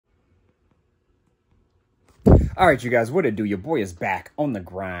All right, you guys, what it do? Your boy is back on the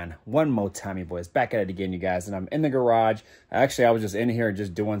grind. One more time, your boy is back at it again, you guys. And I'm in the garage. Actually, I was just in here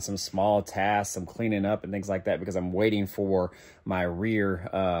just doing some small tasks, some cleaning up and things like that because I'm waiting for my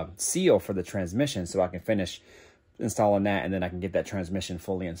rear seal for the transmission so I can finish installing that. And then I can get that transmission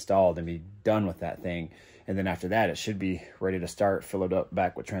fully installed and be done with that thing. And then after that, it should be ready to start, fill it up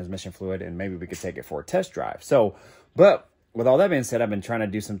back with transmission fluid, and maybe we could take it for a test drive. So, but with all that being said, I've been trying to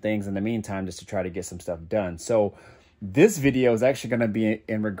do some things in the meantime just to try to get some stuff done. So this video is actually going to be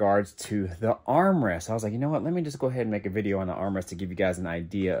in regards to the armrest. I was like, you know what? Let me just go ahead and make a video on the armrest to give you guys an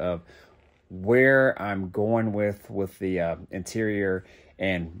idea of where I'm going with the interior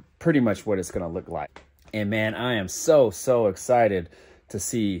and pretty much what it's going to look like. And man, I am so excited to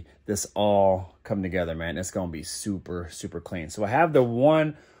see this all come together, man. It's going to be super clean. So I have the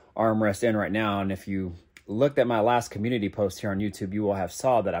one armrest in right now, and if you looked at my last community post here on YouTube, you will have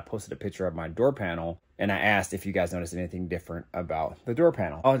saw that I posted a picture of my door panel and I asked if you guys noticed anything different about the door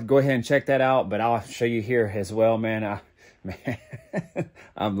panel. I'll go ahead and check that out, but I'll show you here as well, man. Man,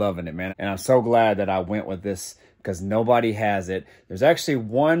 I'm loving it, man. And I'm so glad that I went with this because nobody has it. There's actually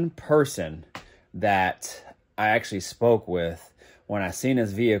one person that I actually spoke with when I seen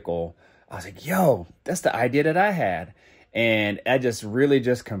this vehicle. I was like, yo, that's the idea that I had. And I just really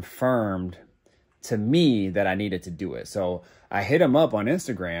just confirmed to me that I needed to do it. So I hit him up on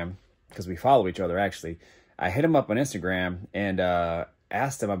Instagram because we follow each other actually. I hit him up on Instagram and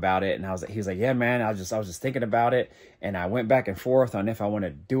asked him about it, and he was like, yeah, man, I was just thinking about it, and I went back and forth on if I want to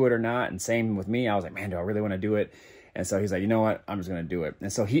do it or not. And same with me, I was like, man, do I really want to do it? And so he's like, you know what, I'm just gonna do it.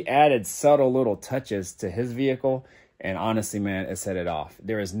 And so he added subtle little touches to his vehicle, and honestly, man, it set it off.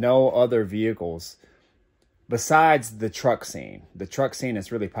 There is no other vehicles besides the truck scene. The truck scene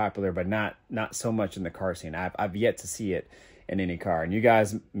is really popular, but not so much in the car scene. I've yet to see it in any car. And you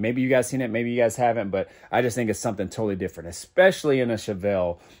guys, maybe you guys seen it, maybe you guys haven't, but I just think it's something totally different, especially in a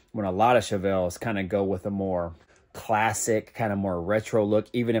Chevelle, when a lot of Chevelles kind of go with a more classic, kind of more retro look.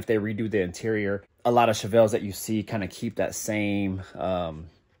 Even if they redo the interior, a lot of Chevelles that you see kind of keep that same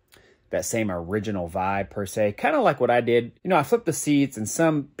original vibe per se, kind of like what I did. You know, I flipped the seats and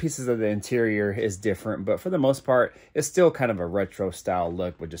some pieces of the interior is different, but for the most part, it's still kind of a retro style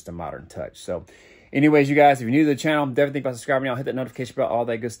look with just a modern touch. So anyways, you guys, if you're new to the channel, definitely think about subscribing. Y'all hit that notification bell, all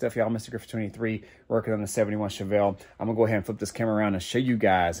that good stuff. Y'all, Mr. Griffin 23, working on the 71 Chevelle. I'm gonna go ahead and flip this camera around and show you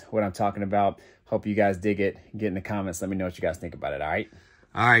guys what I'm talking about. Hope you guys dig it. Get in the comments. Let me know what you guys think about it, all right?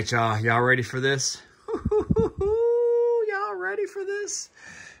 All right, y'all. Y'all ready for this? Y'all ready for this?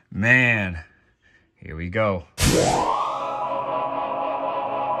 Man, here we go.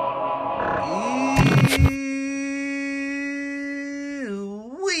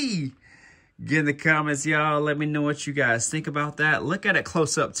 Wee! Get in the comments, y'all. Let me know what you guys think about that. Look at it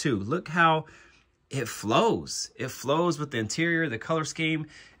close up, too. Look how it flows. It flows with the interior, the color scheme,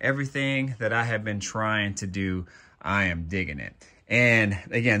 everything that I have been trying to do. I am digging it. And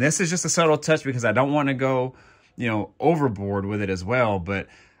again, this is just a subtle touch because I don't want to go, you know, overboard with it as well, but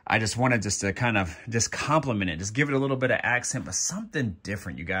I just wanted just to kind of just compliment it, just give it a little bit of accent, but something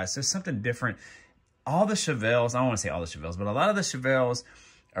different, you guys. There's something different. All the Chevelles, I don't want to say all the Chevelles, but a lot of the Chevelles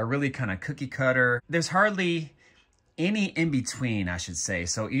are really kind of cookie cutter. There's hardly any in between, I should say.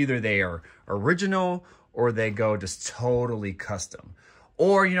 So either they are original or they go just totally custom.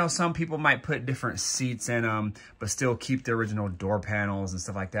 Or, you know, some people might put different seats in them, but still keep the original door panels and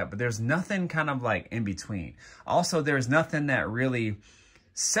stuff like that. But there's nothing kind of like in between. Also, there's nothing that really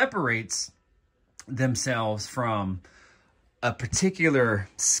separates themselves from a particular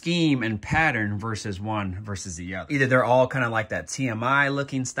scheme and pattern versus the other. Either they're all kind of like that TMI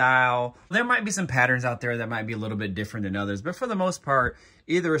looking style. There might be some patterns out there that might be a little bit different than others, but for the most part,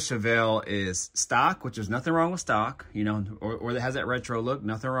 either a Chevelle is stock, which is nothing wrong with stock, you know, or it has that retro look,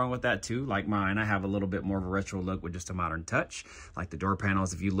 nothing wrong with that too. Like mine, I have a little bit more of a retro look with just a modern touch. Like the door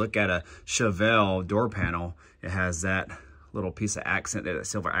panels, if you look at a Chevelle door panel, it has that little piece of accent there, that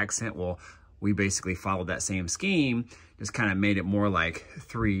silver accent. Well, we basically followed that same scheme, just kind of made it more like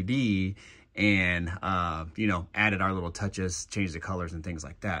 3D and, you know, added our little touches, changed the colors and things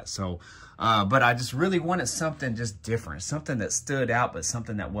like that. So, but I just really wanted something just different, something that stood out, but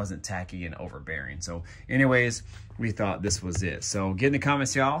something that wasn't tacky and overbearing. So anyways, we thought this was it. So get in the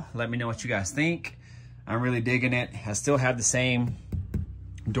comments, y'all. Let me know what you guys think. I'm really digging it. I still have the same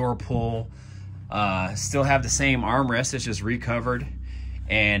door pull, still have the same armrest. It's just recovered.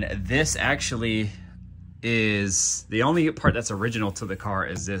 And this actually is the only part that's original to the car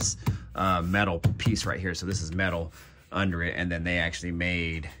is this metal piece right here. So this is metal under it, and then they actually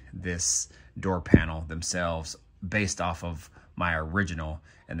made this door panel themselves based off of my original,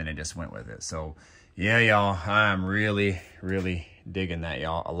 and then it just went with it. So yeah, y'all, I'm really digging that,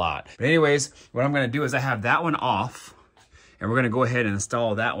 y'all, a lot. But anyways, what I'm gonna do is I have that one off, and we're gonna go ahead and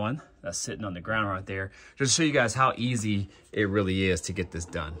install that one that's sitting on the ground right there, just to show you guys how easy it really is to get this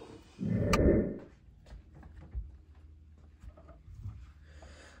done.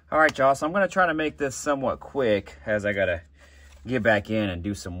 All right, y'all, so I'm gonna try to make this somewhat quick as I gotta get back in and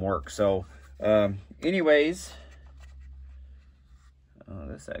do some work. So anyways, oh,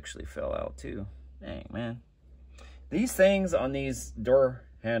 this actually fell out too. Dang, man. These things on these door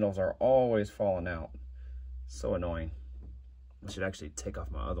handles are always falling out. So annoying. I should actually take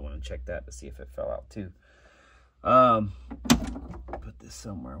off my other one and check that to see if it fell out too. Put this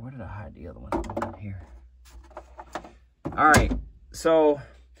somewhere. Where did I hide the other one? Oh, here. All right, so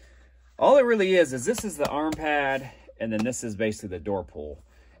all it really is this is the arm pad, and then this is basically the door pull.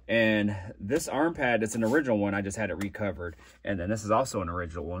 And this arm pad, it's an original one. I just had it recovered. And then this is also an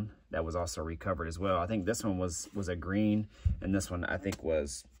original one that was also recovered as well. I think this one was a green, and this one I think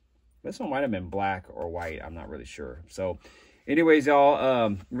this one might have been black or white. I'm not really sure. So anyways,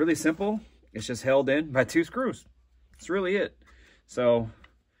 y'all, really simple. It's just held in by 2 screws. That's really it. So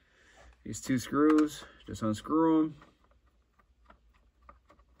these 2 screws, just unscrew them.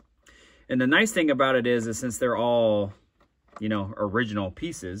 And the nice thing about it is since they're all, you know, original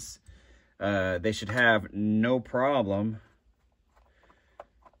pieces, they should have no problem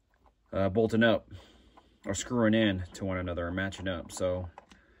bolting up or screwing in to one another and matching up. So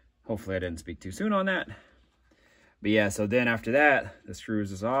hopefully I didn't speak too soon on that. But yeah, so then after that, the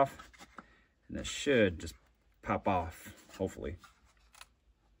screws is off, and this should just pop off, hopefully.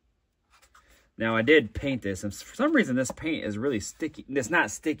 Now I did paint this, and for some reason this paint is really sticky. It's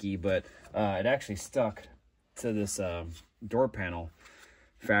not sticky, but it actually stuck to this door panel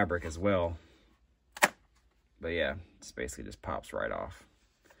fabric as well. But yeah, it's basically just pops right off.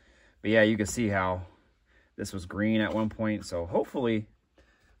 But yeah, you can see how this was green at one point. So hopefully,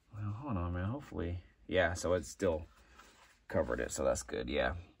 well, hold on, man. Hopefully, yeah. So it still covered it, so that's good.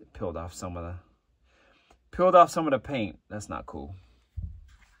 Yeah, it peeled off some of the paint. That's not cool.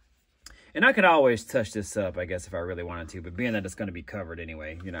 And I could always touch this up, I guess, if I really wanted to. But being that it's going to be covered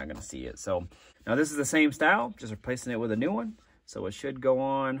anyway, you're not going to see it. So now this is the same style, just replacing it with a new one. So it should go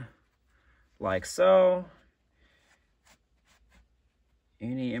on like so.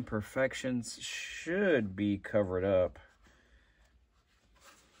 Any imperfections should be covered up.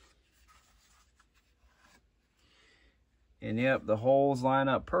 And yep, the holes line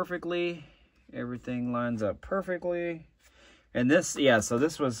up perfectly. Everything lines up perfectly. And this, yeah, so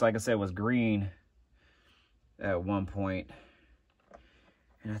this was, like I said, was green at one point.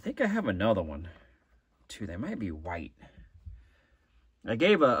 And I think I have another one too. They might be white. I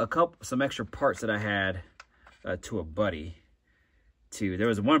gave some extra parts that I had to a buddy too. There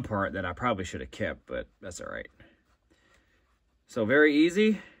was one part that I probably should have kept, but that's all right. So very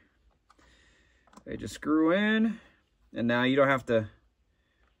easy. They just screw in, and now you don't have to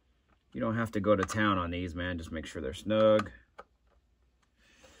go to town on these, man. Just make sure they're snug.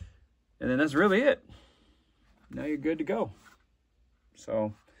 And then that's really it. Now you're good to go.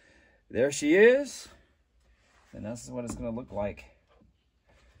 So there she is. And that's what it's going to look like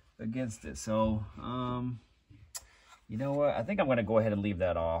against it. So, you know what? I think I'm going to go ahead and leave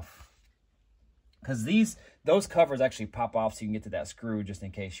that off. Because those covers actually pop off so you can get to that screw just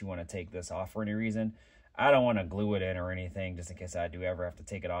in case you want to take this off for any reason. I don't want to glue it in or anything just in case I do ever have to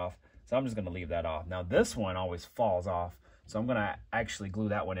take it off. So I'm just going to leave that off. Now this one always falls off. So I'm going to actually glue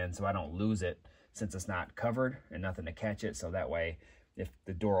that one in so I don't lose it since it's not covered and nothing to catch it. So that way, if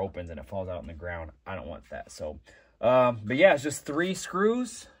the door opens and it falls out on the ground, I don't want that. So, but yeah, it's just 3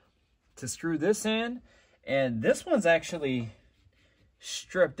 screws to screw this in. And this one's actually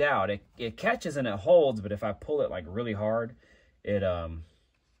stripped out. It catches and it holds, but if I pull it like really hard, this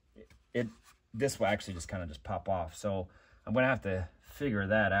will actually just kind of just pop off. So I'm going to have to figure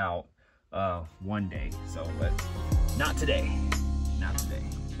that out one day. So, but not today. Not today.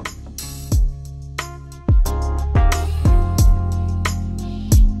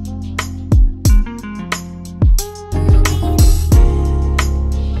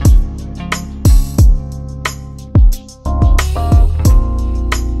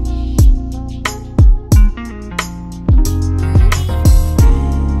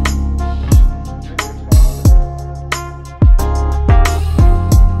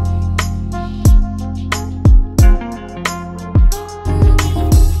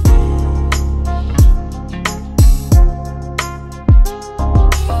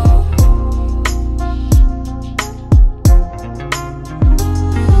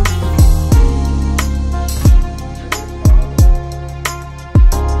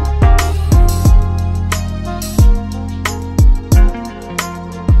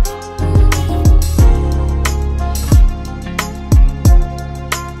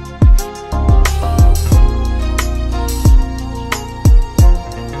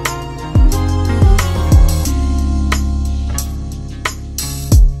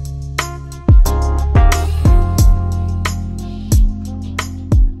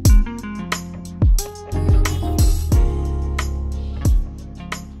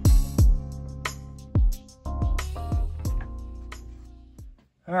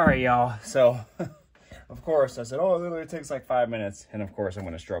 All right, y'all. So, of course, I said, oh, it literally takes like 5 minutes. And of course, I'm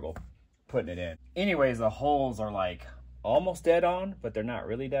going to struggle putting it in. Anyways, the holes are like almost dead on, but they're not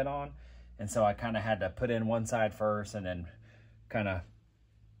really dead on. And so I kind of had to put in one side first and then kind of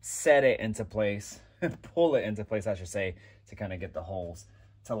set it into place, pull it into place, I should say, to kind of get the holes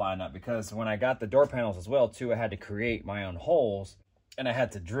to line up. Because when I got the door panels as well, too, I had to create my own holes, and I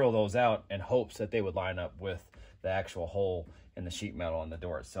had to drill those out in hopes that they would line up with the actual hole in the sheet metal on the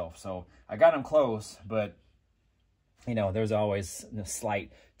door itself. So I got them close, but you know, there's always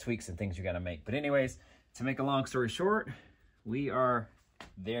slight tweaks and things you got to make. But anyways, to make a long story short, we are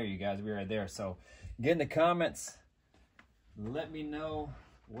there, you guys. We are there. So get in the comments. Let me know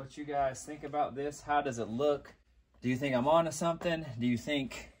what you guys think about this. How does it look? Do you think I'm onto something? Do you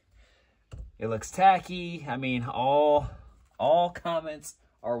think it looks tacky? I mean, all comments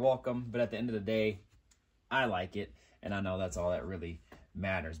are welcome, but at the end of the day, I like it, and I know that's all that really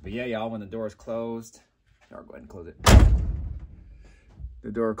matters. But yeah, y'all, when the door is closed, or go ahead and close it.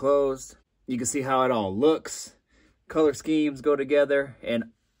 The door closed. You can see how it all looks. Color schemes go together, and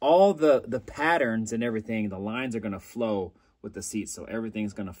all the patterns and everything, the lines are going to flow with the seats. So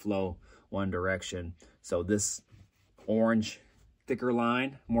everything's going to flow one direction. So this orange thicker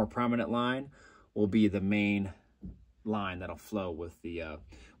line, more prominent line, will be the main line that'll flow with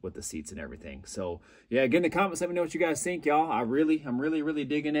the seats and everything. So yeah, get in the comments, let me know what you guys think, y'all. I'm really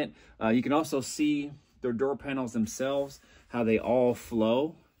digging it. You can also see the door panels themselves, how they all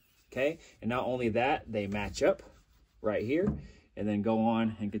flow. Okay, and not only that, they match up right here and then go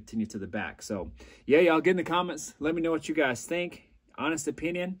on and continue to the back. So yeah, y'all, get in the comments, let me know what you guys think. Honest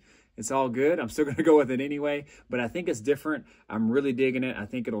opinion, it's all good. I'm still gonna go with it anyway, but I think it's different. I'm really digging it. I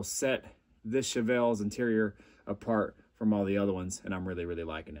think it'll set this Chevelle's interior apart from all the other ones, and I'm really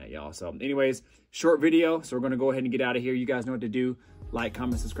liking that, y'all. So anyways, short video, so we're gonna go ahead and get out of here. You guys know what to do. Like,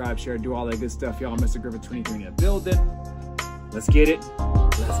 comment, subscribe, share, do all that good stuff, y'all. Mr. Griffin 23 in the building. Let's get it.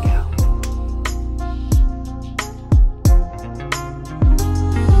 Let's go.